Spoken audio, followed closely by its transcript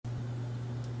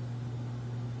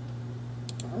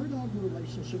of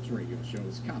Relationships radio show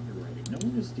is copyrighted. No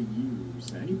one is to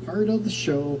use any part of the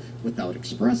show without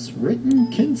express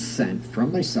written consent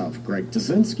from myself, Greg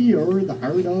Tazinski, or the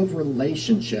Art of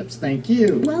Relationships. Thank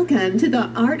you. Welcome to the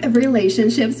Art of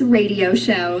Relationships radio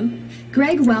show.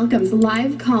 Greg welcomes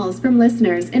live calls from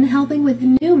listeners in helping with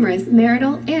numerous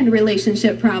marital and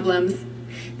relationship problems.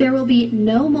 There will be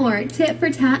no more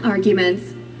tit-for-tat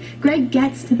arguments. Greg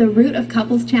gets to the root of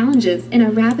couples' challenges in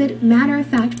a rapid,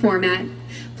 matter-of-fact format,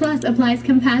 plus applies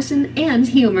compassion and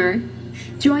humor.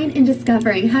 Join in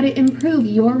discovering how to improve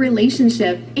your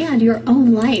relationship and your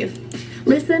own life.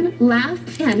 Listen,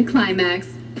 laugh, and climax.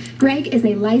 Greg is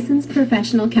a licensed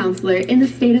professional counselor in the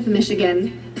state of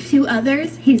Michigan. To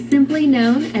others, he's simply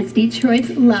known as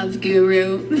Detroit's love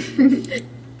guru.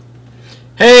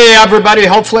 Hey everybody,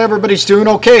 hopefully everybody's doing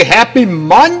okay. Happy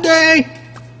Monday!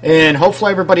 And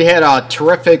hopefully everybody had a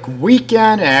terrific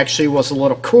weekend. It actually was a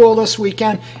little cool this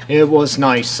weekend. It was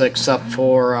nice, except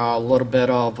for a little bit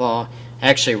of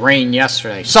actually rain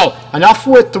yesterday. So, enough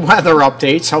with the weather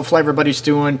updates. Hopefully everybody's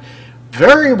doing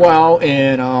very well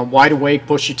and wide awake,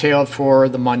 bushy-tailed for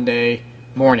the Monday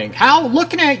morning.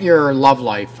 Looking at your love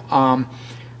life, are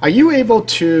you able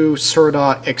to sort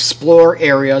of explore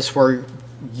areas where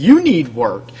you need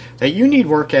work, that you need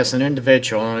work as an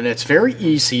individual? And it's very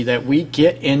easy that we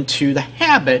get into the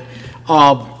habit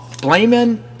of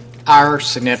blaming our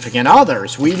significant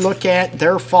others. We look at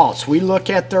their faults, we look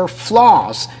at their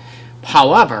flaws.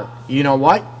 However, you know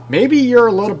what? Maybe you're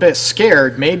a little bit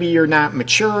scared, maybe you're not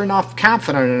mature enough,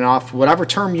 confident enough, whatever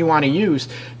term you want to use,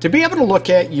 to be able to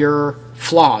look at your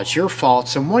flaws, your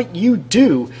faults, and what you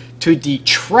do to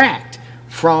detract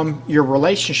from your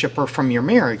relationship or from your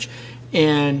marriage.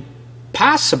 And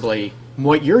possibly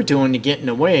what you're doing to get in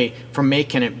the way from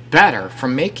making it better,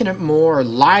 from making it more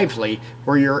lively,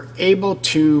 where you're able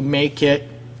to make it,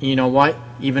 you know what,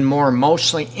 even more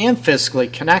emotionally and physically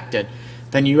connected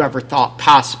than you ever thought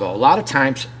possible. A lot of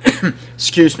times,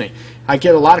 excuse me, I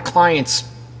get a lot of clients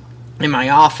in my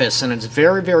office, and it's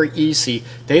very, very easy.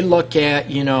 They look at,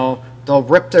 they'll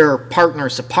rip their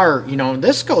partners apart.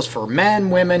 This goes for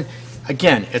men, women.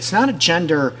 Again, it's not a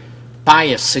gender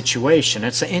bias situation.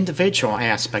 It's an individual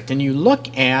aspect. And you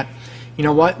look at,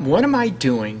 what am I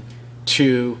doing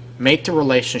to make the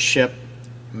relationship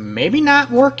maybe not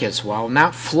work as well,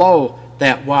 not flow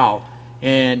that well?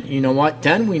 And you know what?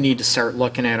 Then we need to start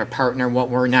looking at our partner, what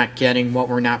we're not getting, what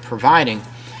we're not providing.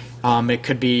 It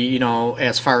could be,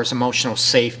 as far as emotional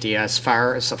safety, as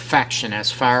far as affection,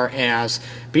 as far as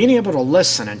being able to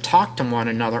listen and talk to one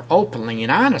another openly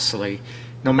and honestly,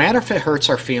 no matter if it hurts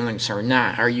our feelings or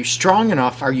not. Are you strong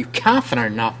enough? Are you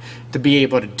confident enough to be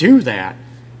able to do that?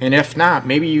 And if not,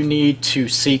 maybe you need to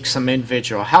seek some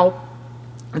individual help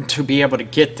to be able to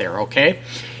get there, okay?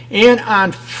 And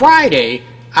on Friday,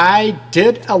 I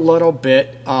did a little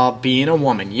bit of being a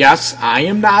woman. Yes, I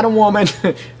am not a woman.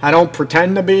 I don't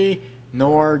pretend to be,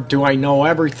 nor do I know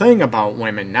everything about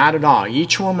women. Not at all.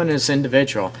 Each woman is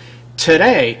individual.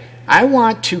 Today, I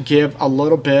want to give a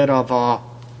little bit of a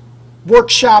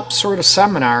workshop sort of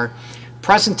seminar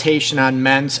presentation on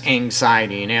men's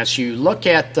anxiety. And as you look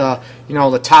at the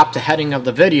top, the heading of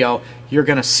the video, you're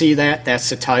going to see that. That's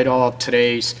the title of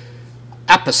today's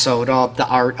episode of the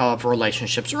Art of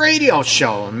Relationships radio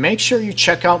show. And make sure you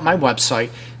check out my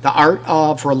website,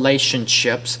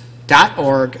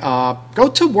 theartofrelationships.org. Go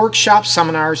to workshop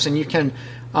seminars, and you can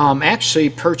actually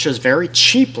purchase very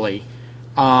cheaply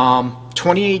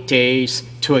 28 days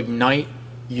to ignite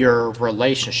your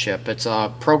relationship. It's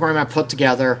a program I put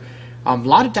together, a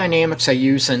lot of dynamics I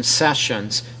use in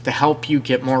sessions to help you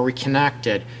get more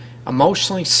reconnected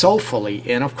emotionally, soulfully,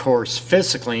 and of course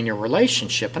physically in your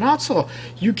relationship. And also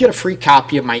you get a free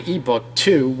copy of my ebook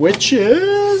too, which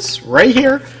is right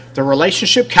here, The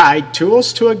Relationship Guide,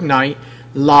 Tools to Ignite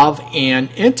Love and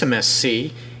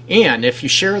Intimacy. And if you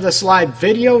share this live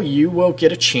video, you will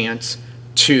get a chance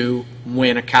to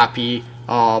win a copy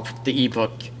of the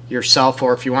ebook yourself,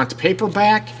 or if you want the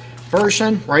paperback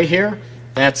version right here,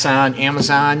 that's on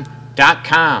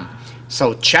Amazon.com.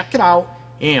 So check it out,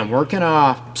 and we're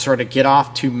gonna sort of get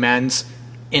off to men's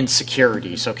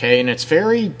insecurities, okay? And it's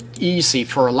very easy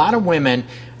for a lot of women.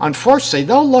 Unfortunately,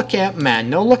 they'll look at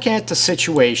men, they'll look at the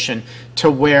situation to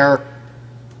where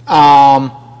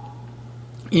they'll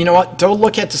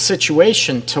look at the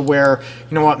situation to where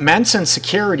men's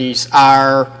insecurities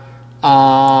are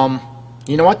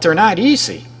they're not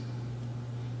easy.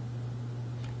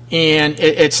 And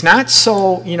it's not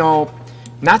so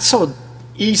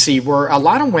easy, where a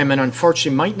lot of women,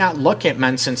 unfortunately, might not look at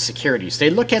men's insecurities. They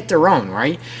look at their own,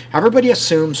 right? Everybody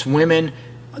assumes women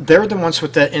they're the ones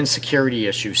with the insecurity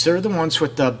issues. They're the ones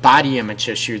with the body image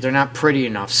issue. They're not pretty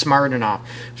enough, smart enough,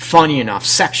 funny enough,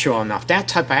 sexual enough, that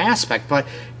type of aspect. But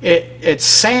it's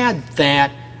sad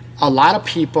that a lot of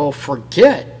people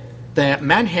forget that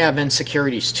men have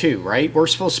insecurities too, right? We're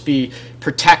supposed to be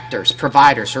protectors,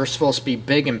 providers. We're supposed to be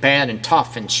big and bad and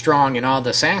tough and strong and all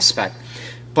this aspect.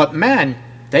 But men,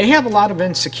 they have a lot of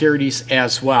insecurities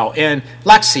as well. And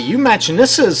Lexi, you mentioned,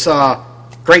 this is a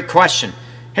great question.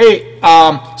 Hey,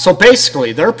 so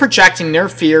basically, they're projecting their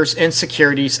fears,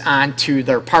 insecurities onto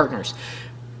their partners.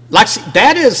 Lexi,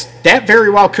 that very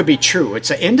well could be true. It's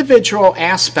an individual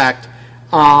aspect.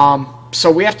 So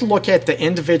we have to look at the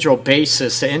individual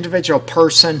basis, the individual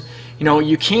person.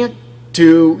 You can't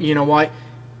do,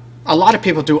 a lot of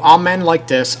people do, all men like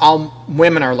this, all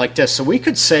women are like this. So we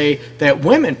could say that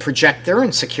women project their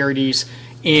insecurities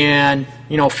and,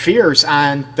 fears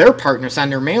on their partners, on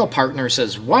their male partners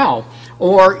as well.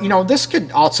 Or, this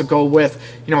could also go with,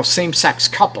 same-sex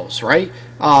couples, right?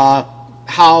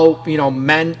 How,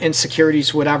 men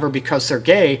insecurities, whatever, because they're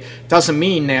gay, doesn't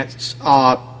mean that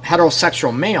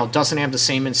heterosexual male doesn't have the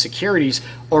same insecurities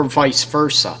or vice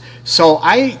versa. So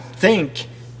I think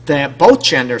that both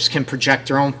genders can project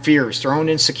their own fears, their own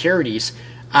insecurities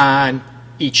on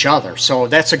each other. So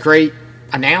that's a great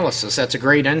analysis. That's a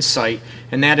great insight.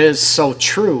 And that is so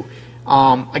true.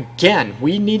 Again,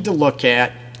 we need to look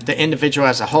at the individual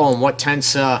as a whole and what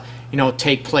tends to,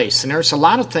 take place. And there's a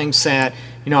lot of things that,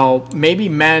 maybe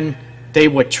men, they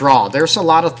withdraw. There's a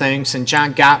lot of things, and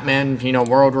John Gottman,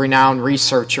 world-renowned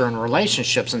researcher in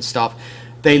relationships and stuff,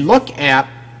 they look at,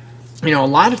 a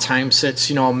lot of times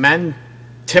it's, men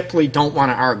typically don't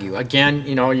want to argue. Again,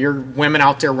 your women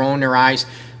out there rolling their eyes.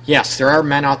 Yes, there are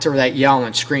men out there that yell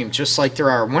and scream, just like there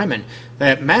are women.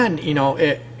 That men,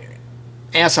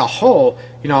 as a whole,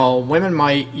 women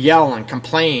might yell and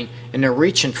complain, and they're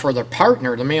reaching for their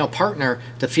partner, the male partner,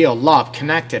 to feel loved,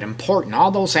 connected, important,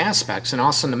 all those aspects. And all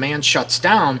of a sudden the man shuts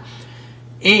down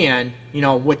and,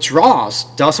 withdraws,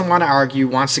 doesn't want to argue,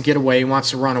 wants to get away,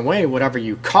 wants to run away, whatever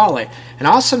you call it. And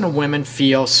all of a sudden the women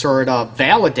feel sort of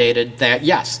validated that,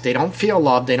 yes, they don't feel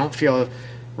loved, they don't feel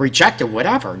rejected,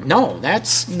 whatever. No,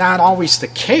 that's not always the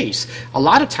case. A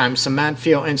lot of times the men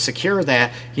feel insecure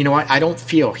that, I don't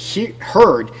feel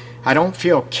heard, I don't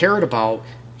feel cared about,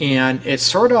 and it's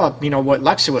sort of, what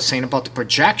Lexi was saying about the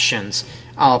projections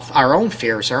of our own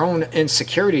fears, our own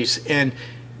insecurities, and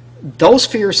those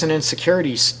fears and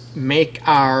insecurities make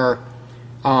our,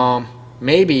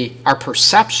 maybe our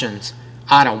perceptions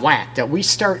out of whack, that we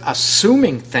start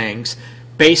assuming things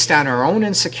based on our own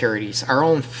insecurities, our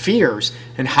own fears,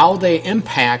 and how they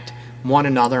impact one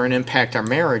another and impact our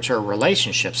marriage or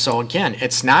relationship. So again,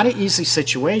 it's not an easy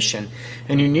situation,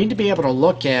 and you need to be able to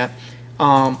look at,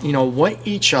 what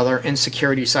each other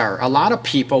insecurities are. A lot of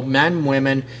people, men,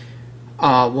 women,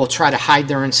 will try to hide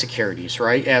their insecurities,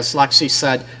 right? As Lexi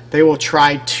said, they will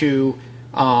try to,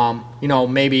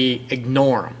 maybe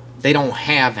ignore them. They don't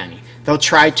have any. They'll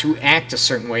try to act a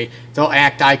certain way. They'll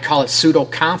act, I call it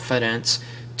pseudo-confidence,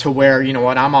 to where,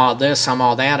 I'm all this, I'm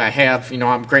all that, I have,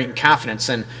 I'm great in confidence.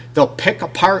 And they'll pick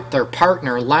apart their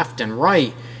partner left and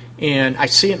right. And I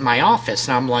see it in my office,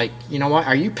 and I'm like,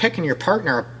 are you picking your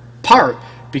partner apart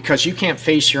because you can't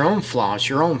face your own flaws,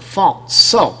 your own faults?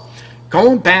 So,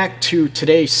 going back to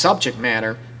today's subject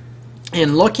matter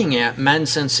and looking at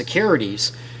men's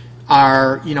insecurities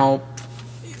are,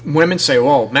 women say,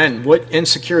 well, men, what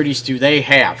insecurities do they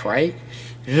have, right?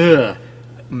 Ugh.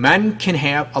 Men can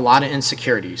have a lot of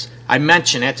insecurities. I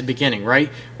mentioned at the beginning, right?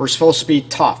 We're supposed to be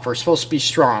tough. We're supposed to be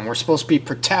strong. We're supposed to be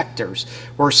protectors.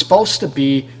 We're supposed to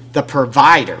be the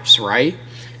providers, right,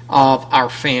 of our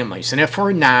families. And if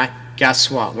we're not, guess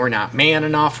what? We're not man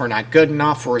enough. We're not good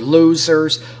enough. We're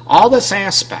losers. All this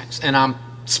aspects. And I'm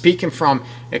speaking from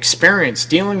experience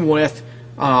dealing with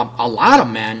a lot of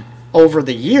men over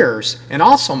the years, and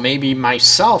also maybe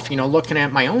myself, looking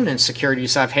at my own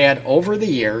insecurities I've had over the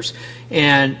years,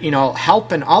 and,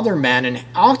 helping other men and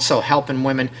also helping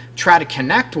women try to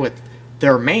connect with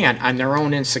their man on their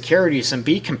own insecurities and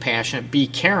be compassionate, be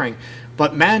caring.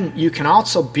 But men, you can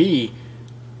also be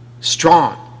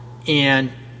strong and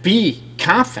be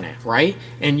confident, right?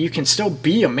 And you can still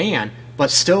be a man, but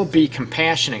still be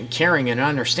compassionate and caring, and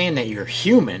understand that you're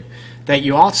human, that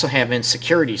you also have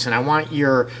insecurities. And I want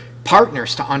your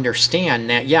partners to understand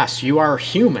that, yes, you are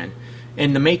human,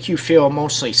 and to make you feel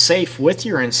emotionally safe with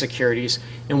your insecurities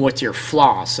and with your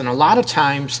flaws. And a lot of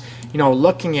times,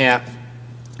 looking at,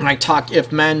 when I talk,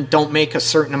 if men don't make a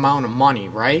certain amount of money,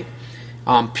 right?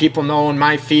 People know in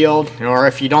my field, or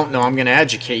if you don't know, I'm going to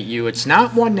educate you. It's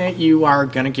not one that you are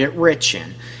going to get rich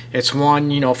in. It's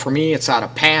one, for me, it's out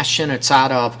of passion. It's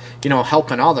out of,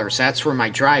 helping others. That's where my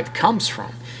drive comes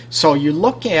from. So you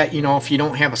look at, if you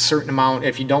don't have a certain amount,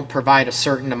 if you don't provide a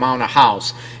certain amount of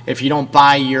house, if you don't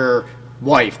buy your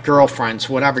wife, girlfriends,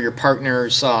 whatever, your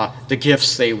partners, the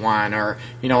gifts they want, or,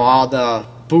 all the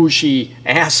bougie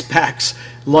aspects,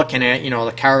 looking at,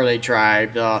 the car they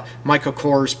drive, the Michael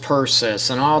Kors purses,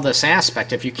 and all this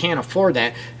aspect. If you can't afford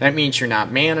that, that means you're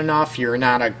not man enough, you're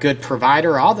not a good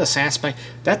provider, all this aspect.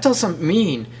 That doesn't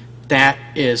mean that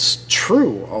is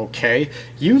true, okay?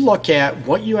 You look at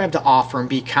what you have to offer and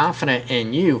be confident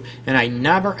in you, and I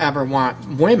never ever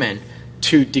want women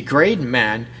to degrade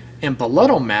men and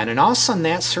belittle men, and all of a sudden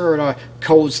that sort of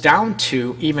goes down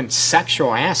to even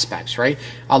sexual aspects, right?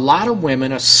 A lot of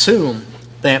women assume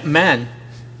that men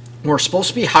were supposed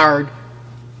to be hard,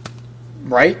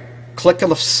 right?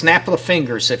 Snap of the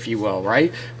fingers, if you will,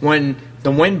 right? When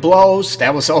the wind blows,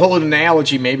 that was an old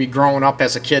analogy maybe growing up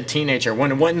as a kid, teenager. When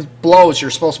the wind blows,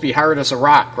 you're supposed to be hard as a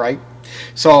rock, right?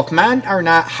 So if men are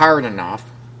not hard enough,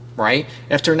 right?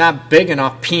 If they're not big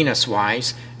enough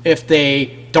penis-wise, if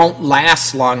they don't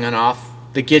last long enough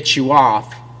to get you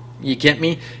off, you get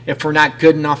me? If we're not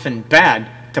good enough in bed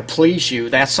to please you,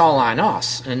 that's all on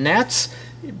us. And that's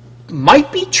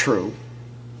might be true,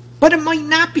 but it might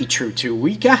not be true too.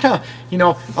 We gotta,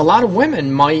 a lot of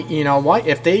women might,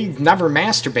 if they've never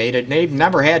masturbated, they've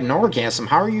never had an orgasm,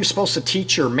 how are you supposed to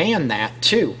teach your man that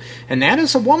too? And that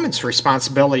is a woman's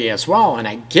responsibility as well, and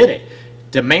I get it.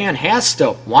 The man has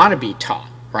to want to be taught,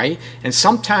 right? And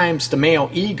sometimes the male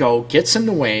ego gets in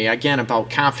the way, again, about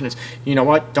confidence. You know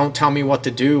what? Don't tell me what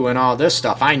to do and all this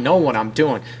stuff. I know what I'm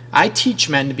doing. I teach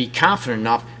men to be confident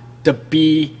enough to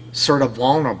be sort of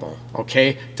vulnerable,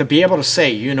 okay? To be able to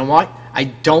say, you know what? I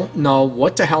don't know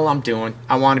what the hell I'm doing.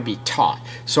 I want to be taught.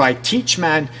 So I teach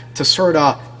men to sort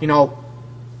of,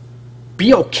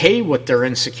 be okay with their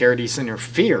insecurities and their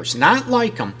fears. Not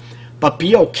like them, but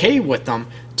be okay with them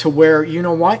to where, you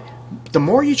know what? The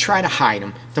more you try to hide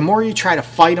them, the more you try to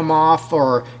fight them off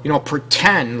or,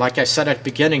 pretend, like I said at the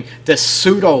beginning, this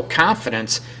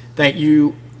pseudo-confidence that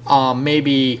you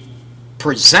maybe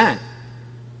present,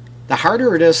 the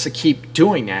harder it is to keep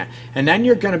doing that. And then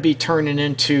you're going to be turning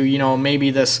into,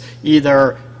 maybe this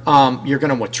either you're going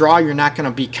to withdraw, you're not going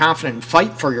to be confident and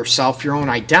fight for yourself, your own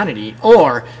identity,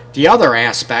 or the other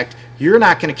aspect, you're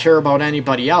not going to care about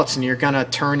anybody else and you're going to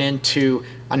turn into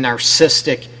a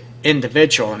narcissistic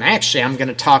individual. And actually, I'm going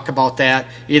to talk about that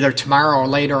either tomorrow or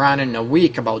later on in the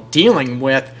week about dealing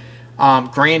with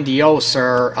grandiose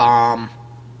or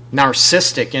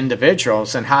narcissistic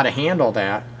individuals and how to handle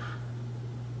that.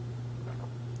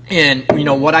 And,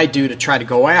 what I do to try to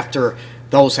go after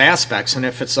those aspects, and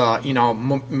if it's,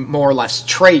 more or less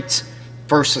traits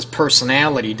versus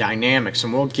personality dynamics,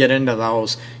 and we'll get into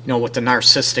those, with the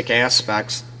narcissistic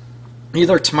aspects,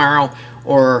 either tomorrow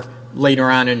or later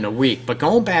on in the week. But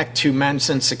going back to men's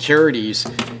insecurities,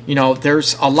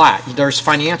 there's a lot. There's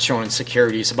financial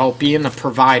insecurities about being the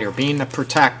provider, being the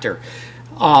protector,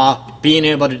 being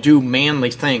able to do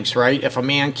manly things, right? If a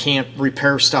man can't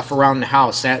repair stuff around the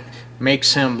house, that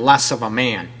makes him less of a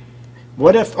man.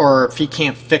 Or if he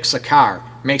can't fix a car,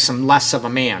 makes him less of a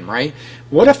man, right?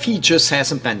 What if he just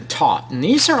hasn't been taught? And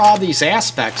these are all these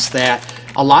aspects that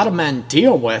a lot of men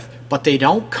deal with, but they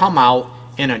don't come out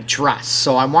and address.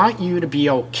 So I want you to be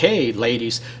okay,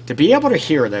 ladies, to be able to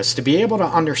hear this, to be able to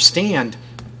understand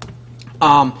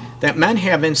that men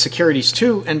have insecurities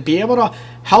too, and be able to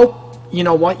help,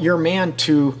 your man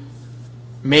to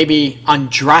maybe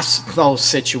undress those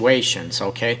situations,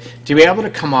 okay? To be able to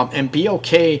come up and be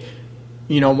okay,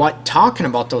 talking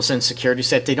about those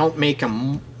insecurities, that they don't make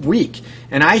them weak.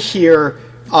 And I hear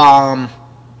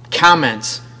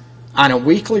comments on a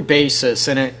weekly basis,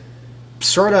 and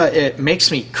it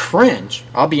makes me cringe.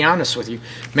 I'll be honest with you.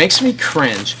 It makes me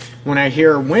cringe when I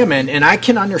hear women, and I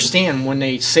can understand when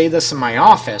they say this in my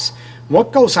office,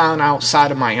 what goes on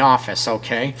outside of my office,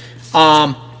 okay?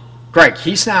 Greg,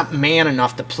 he's not man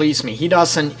enough to please me. He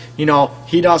doesn't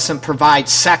provide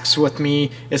sex with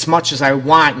me as much as I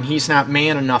want, and he's not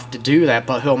man enough to do that,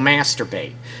 but he'll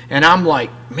masturbate. And I'm like,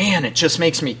 man, it just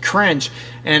makes me cringe.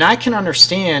 And I can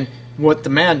understand what the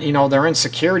men, their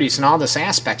insecurities and all this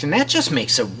aspect, and that just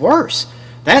makes it worse.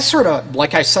 That's sort of,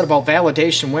 like I said about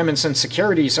validation, women's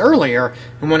insecurities earlier,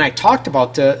 and when I talked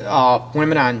about the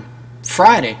women on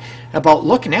Friday, about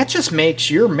looking, that just makes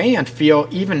your man feel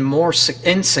even more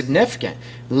insignificant,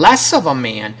 less of a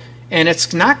man, and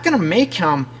it's not going to make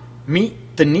him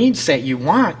meet the needs that you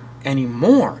want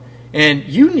anymore. And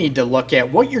you need to look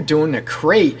at what you're doing to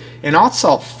create and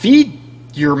also feed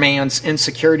your man's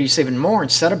insecurities even more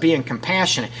instead of being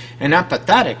compassionate and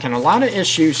empathetic. And a lot of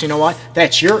issues, you know what,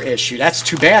 that's your issue. That's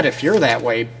too bad if you're that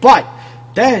way. But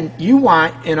then you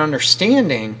want an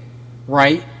understanding,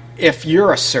 right, if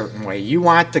you're a certain way. You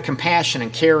want the compassion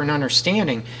and care and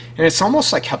understanding. And it's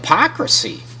almost like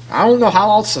hypocrisy. I don't know how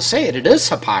else to say it. It is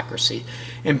hypocrisy.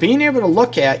 And being able to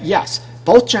look at, yes,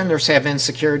 both genders have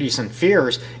insecurities and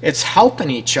fears. It's helping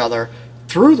each other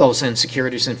through those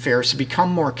insecurities and fears to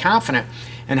become more confident,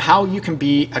 and how you can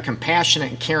be a compassionate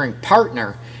and caring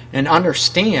partner and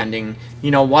understanding,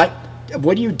 you know what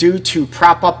do you do to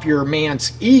prop up your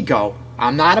man's ego?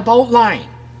 I'm not about lying.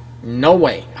 No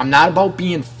way. I'm not about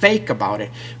being fake about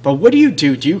it. But what do you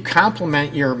do? Do you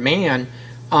compliment your man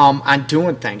on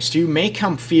doing things? Do you make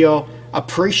him feel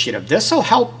appreciative? This will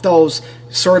help those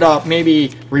sort of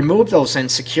maybe remove those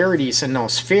insecurities and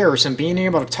those fears, and being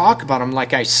able to talk about them,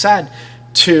 like I said,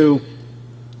 to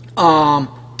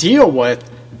deal with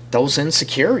those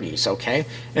insecurities, okay?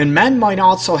 And men might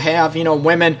also have,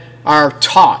 women are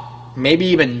taught, maybe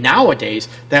even nowadays,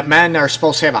 that men are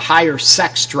supposed to have a higher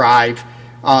sex drive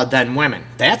than women.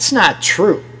 That's not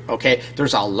true, okay?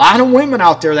 There's a lot of women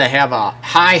out there that have a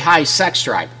high sex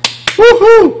drive.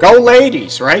 Woohoo! Go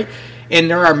ladies, right?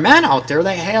 And there are men out there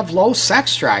that have low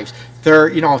sex drives. They're,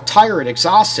 tired,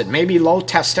 exhausted, maybe low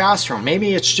testosterone.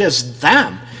 Maybe it's just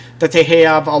them that they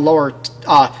have a lower,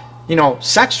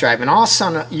 sex drive. And all of a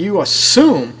sudden you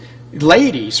assume,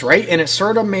 ladies, right? And it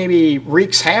sort of maybe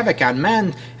wreaks havoc on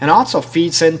men, and also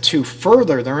feeds into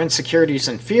further their insecurities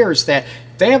and fears that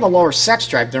they have a lower sex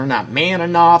drive. They're not man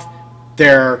enough.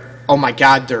 They're, oh my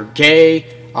God, they're gay.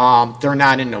 They're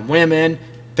not into women.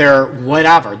 They're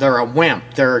whatever. They're a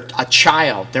wimp. They're a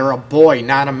child. They're a boy,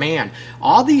 not a man.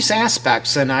 All these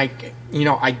aspects, and I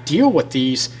deal with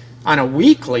these on a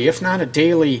weekly, if not a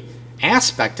daily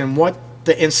aspect, and what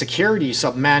the insecurities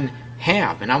of men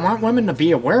have. And I want women to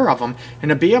be aware of them and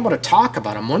to be able to talk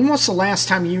about them. When was the last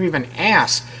time you even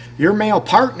asked your male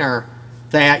partner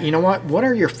that, what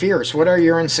are your fears? What are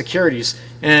your insecurities?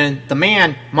 And the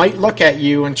man might look at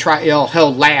you and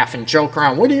he'll laugh and joke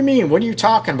around. What do you mean? What are you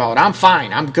talking about? I'm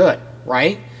fine. I'm good,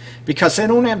 right? Because they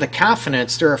don't have the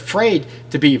confidence. They're afraid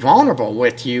to be vulnerable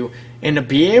with you and to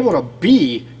be able to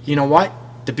be,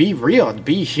 to be real, to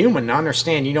be human, to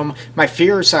understand, my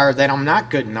fears are that I'm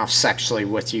not good enough sexually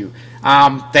with you,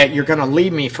 that you're going to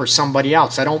leave me for somebody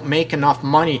else. I don't make enough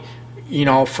money,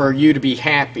 for you to be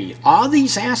happy. All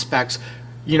these aspects,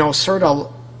 sort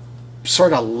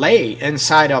of lay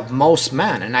inside of most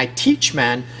men. And I teach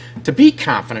men to be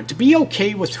confident, to be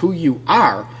okay with who you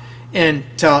are, and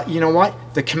to,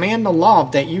 to command the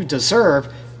love that you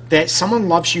deserve, that someone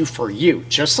loves you for you,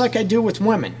 just like I do with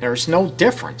women. There's no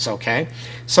difference, okay?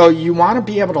 So you want to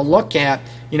be able to look at,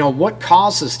 what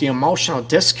causes the emotional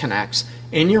disconnects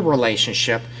in your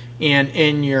relationship and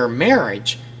in your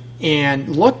marriage,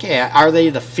 and look at, are they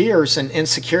the fears and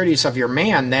insecurities of your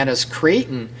man that is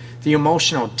creating the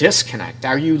emotional disconnect?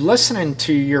 Are you listening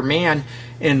to your man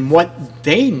and what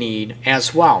they need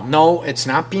as well? No, it's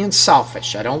not being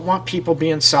selfish. I don't want people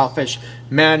being selfish,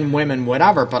 men, women,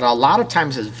 whatever, but a lot of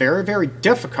times it's very, very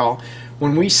difficult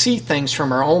when we see things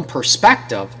from our own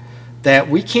perspective that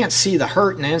we can't see the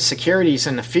hurt and the insecurities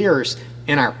and the fears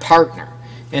in our partner.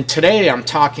 And today I'm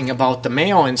talking about the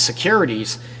male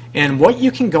insecurities and what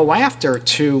you can go after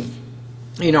to,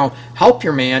 help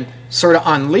your man sort of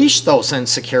unleash those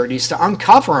insecurities, to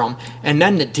uncover them, and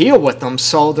then to deal with them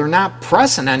so they're not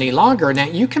present any longer, and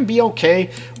that you can be okay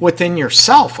within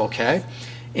yourself, okay?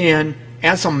 And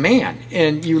as a man,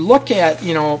 and you look at,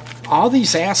 all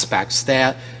these aspects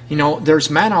that, there's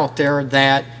men out there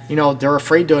that, they're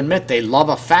afraid to admit they love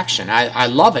affection. I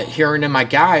love it hearing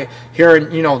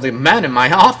the men in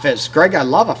my office. Greg, I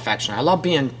love affection. I love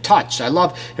being touched.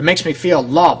 It makes me feel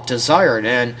loved, desired,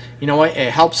 and,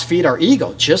 it helps feed our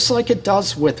ego, just like it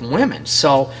does with women.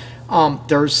 So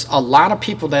there's a lot of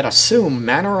people that assume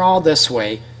men are all this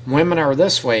way, women are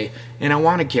this way, and I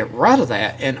want to get rid of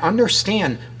that and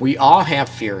understand we all have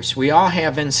fears. We all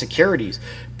have insecurities,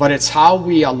 but it's how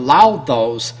we allow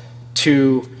those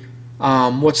to,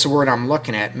 what's the word I'm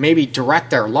looking at? Maybe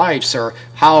direct our lives, or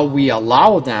how we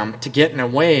allow them to get in the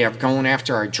way of going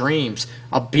after our dreams,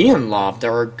 of being loved,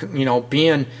 or,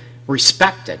 being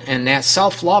respected. And that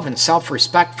self-love and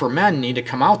self-respect for men need to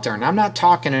come out there. And I'm not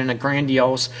talking in a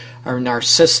grandiose or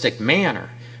narcissistic manner,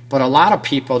 but a lot of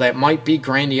people that might be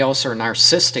grandiose or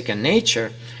narcissistic in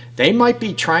nature, they might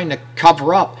be trying to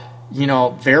cover up,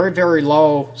 very, very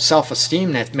low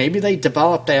self-esteem that maybe they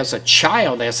developed as a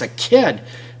child, as a kid,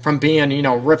 from being,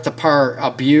 ripped apart,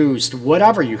 abused,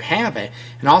 whatever, you have it.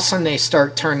 And all of a sudden they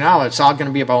start turning out, it's all going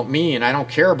to be about me and I don't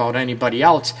care about anybody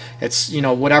else. It's,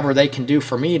 whatever they can do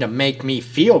for me to make me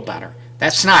feel better.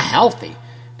 That's not healthy.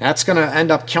 That's going to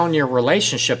end up killing your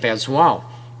relationship as well.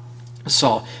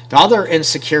 So the other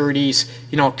insecurities,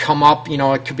 come up,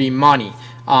 it could be money,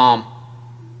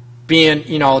 being,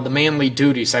 the manly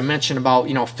duties. I mentioned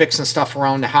about, fixing stuff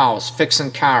around the house,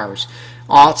 fixing cars.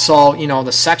 Also,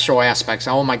 the sexual aspects.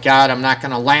 Oh my God, I'm not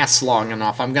going to last long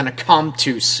enough. I'm going to come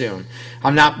too soon.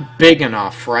 I'm not big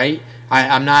enough, right?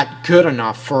 I'm not good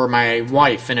enough for my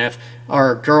wife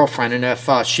or girlfriend, and if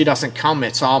she doesn't come,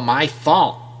 it's all my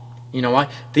fault. You know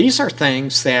what? These are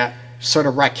things that sort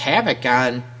of wreak havoc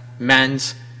on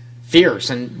men's fears.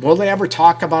 And will they ever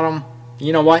talk about them?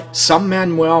 You know what? Some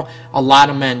men will, a lot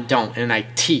of men don't. And I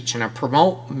teach and I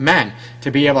promote men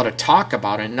to be able to talk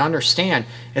about it and understand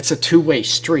it's a two-way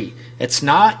street. It's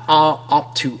not all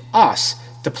up to us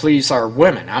to please our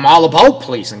women. I'm all about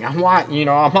pleasing. I'm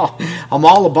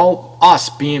all about us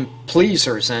being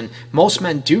pleasers, and most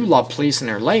men do love pleasing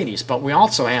their ladies, but we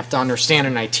also have to understand,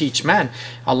 and I teach men,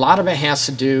 a lot of it has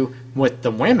to do with the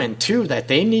women too, that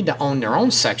they need to own their own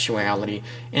sexuality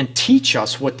and teach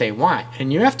us what they want.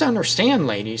 And you have to understand,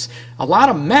 ladies, a lot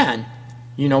of men,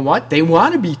 you know what? They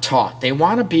want to be taught. They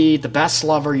want to be the best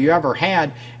lover you ever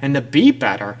had and to be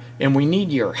better, and we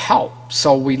need your help.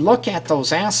 So we look at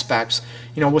those aspects,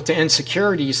 with the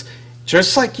insecurities,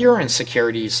 just like your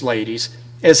insecurities, ladies.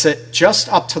 Is it just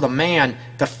up to the man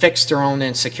to fix their own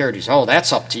insecurities? Oh,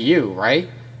 that's up to you, right?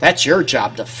 That's your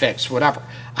job to fix, whatever.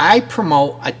 I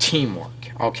promote a teamwork,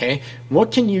 okay?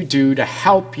 What can you do to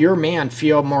help your man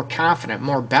feel more confident,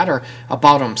 more better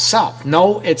about himself?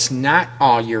 No, it's not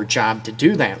all your job to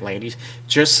do that, ladies.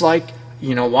 Just like,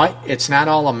 you know what? It's not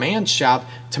all a man's job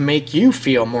to make you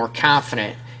feel more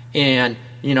confident and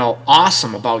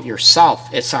awesome about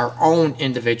yourself. It's our own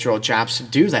individual jobs to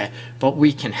do that, but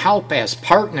we can help as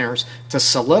partners to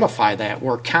solidify that.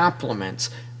 We're compliments,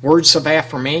 words of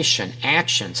affirmation,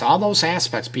 actions, all those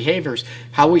aspects, behaviors,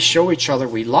 how we show each other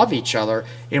we love each other.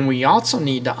 And we also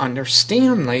need to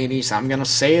understand, ladies, I'm going to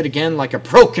say it again like a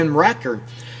broken record,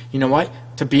 you know what?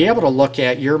 To be able to look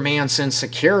at your man's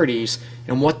insecurities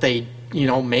and what they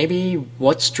maybe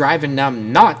what's driving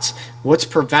them nuts, what's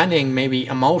preventing maybe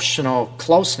emotional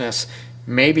closeness.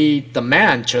 Maybe the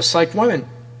men, just like women,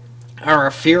 are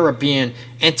a fear of being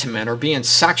intimate or being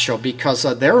sexual because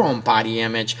of their own body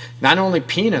image, not only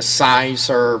penis size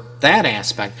or that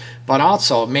aspect, but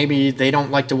also maybe they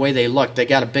don't like the way they look. They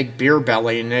got a big beer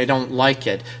belly and they don't like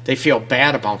it. They feel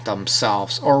bad about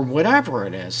themselves or whatever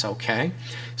it is, okay?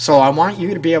 So I want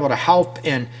you to be able to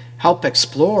help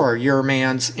explore your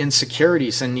man's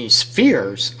insecurities and these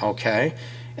fears, okay?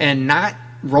 And not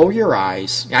roll your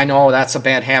eyes. I know that's a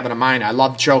bad habit of mine. I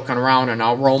love joking around, and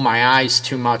I'll roll my eyes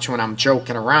too much when I'm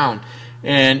joking around.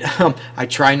 And I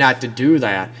try not to do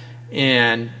that.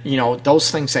 And, those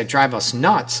things that drive us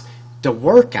nuts to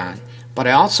work on. But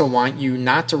I also want you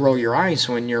not to roll your eyes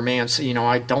when your man's,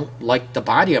 I don't like the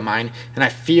body of mine, and I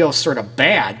feel sort of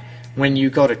bad when you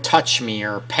go to touch me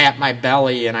or pat my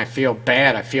belly and I feel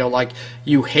bad. I feel like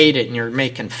you hate it and you're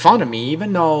making fun of me,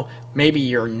 even though maybe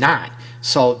you're not.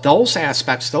 So those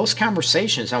aspects, those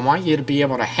conversations, I want you to be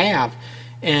able to have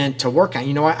and to work on.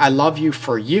 You know what? I love you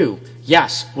for you.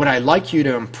 Yes. Would I like you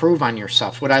to improve on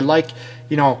yourself? Would I like,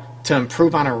 to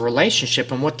improve on a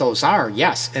relationship and what those are?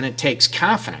 Yes. And it takes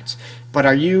confidence. But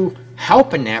are you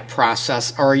helping that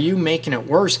process, or are you making it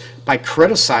worse by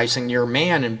criticizing your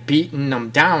man and beating them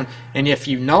down? And if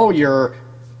your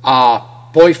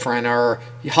boyfriend or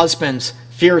your husband's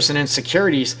fears and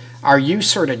insecurities, are you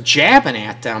sort of jabbing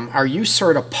at them? Are you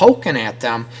sort of poking at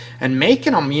them and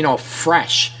making them,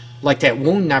 fresh, like that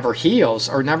wound never heals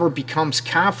or never becomes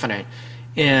confident,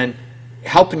 and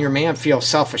helping your man feel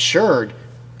self-assured?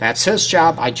 That's his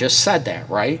job. I just said that,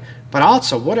 right? But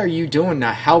also, what are you doing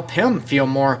to help him feel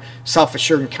more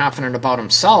self-assured and confident about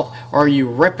himself? Or are you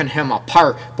ripping him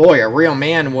apart? Boy, a real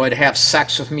man would have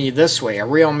sex with me this way. A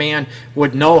real man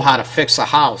would know how to fix a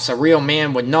house. A real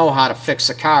man would know how to fix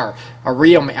a car. A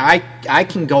real man. I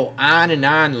can go on and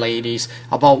on, ladies,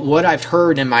 about what I've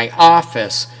heard in my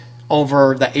office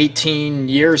over the 18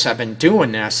 years I've been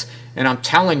doing this. And I'm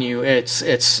telling you,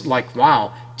 it's like,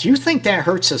 wow. Do you think that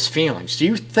hurts his feelings? Do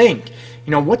you think,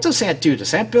 what does that do?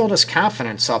 Does that build his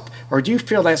confidence up? Or do you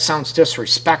feel that sounds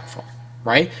disrespectful,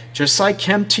 right? Just like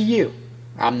him to you.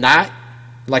 I'm not,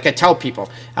 like I tell people,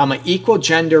 I'm an equal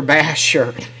gender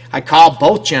basher. I call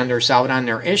both genders out on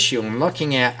their issue and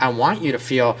looking at, I want you to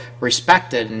feel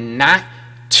respected and not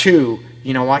to,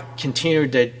 continue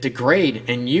to degrade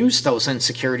and use those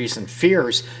insecurities and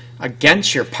fears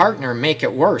against your partner and make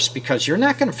it worse, because you're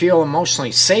not going to feel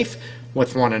emotionally safe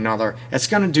with one another. It's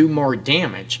going to do more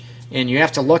damage. And you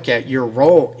have to look at your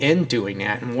role in doing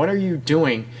that, and what are you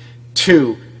doing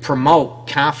to promote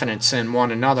confidence in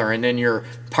one another and in your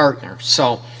partner.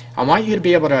 So I want you to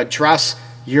be able to address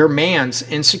your man's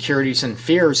insecurities and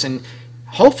fears, and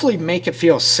hopefully make it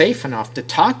feel safe enough to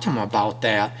talk to him about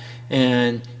that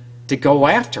and to go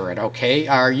after it, okay?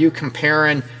 Are you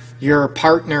comparing your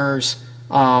partner's,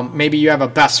 maybe you have a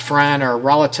best friend or a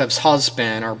relative's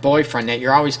husband or boyfriend that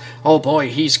you're always, oh boy,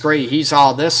 he's great, he's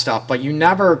all this stuff, but you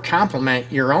never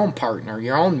compliment your own partner,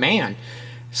 your own man.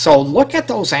 So look at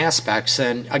those aspects,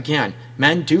 and again,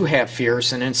 men do have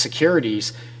fears and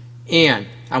insecurities, and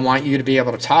I want you to be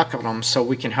able to talk about them so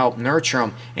we can help nurture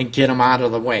them and get them out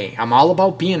of the way. I'm all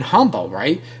about being humble,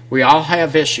 right? We all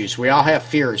have issues. We all have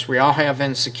fears. We all have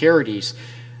insecurities.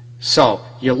 So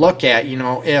you look at,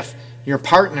 if your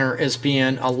partner is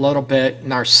being a little bit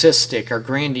narcissistic or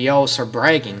grandiose or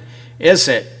bragging, is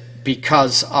it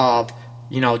because of,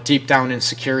 deep down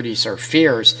insecurities or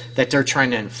fears that they're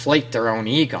trying to inflate their own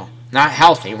ego? Not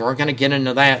healthy. We're going to get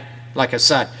into that, like I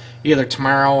said, either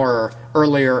tomorrow or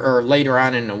earlier or later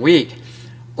on in the week.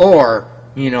 Or,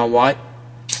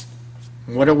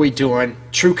 what are we doing?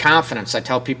 True confidence. I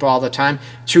tell people all the time,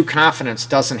 true confidence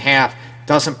doesn't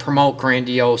promote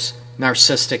grandiose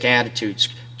narcissistic attitudes.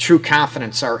 True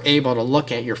confidence are able to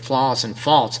look at your flaws and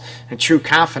faults, and true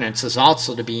confidence is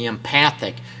also to be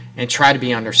empathic and try to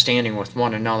be understanding with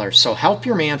one another. So help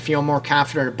your man feel more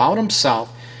confident about himself.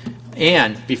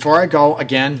 And before I go,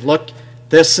 again, look,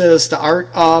 this is the Art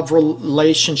of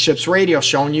Relationships radio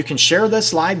show, and you can share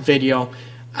this live video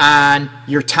on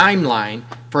your timeline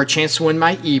for a chance to win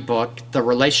my ebook, The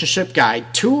Relationship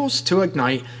Guide, Tools to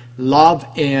Ignite Love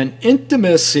and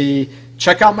Intimacy.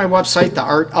 Check out my website,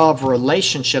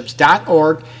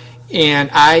 theartofrelationships.org. And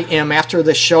I am, after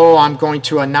the show, I'm going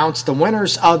to announce the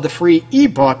winners of the free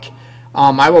ebook.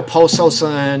 I will post those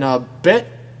in a bit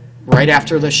right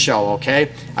after the show,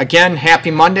 okay? Again,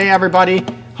 happy Monday, everybody.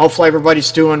 Hopefully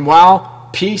everybody's doing well.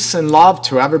 Peace and love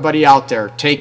to everybody out there. Take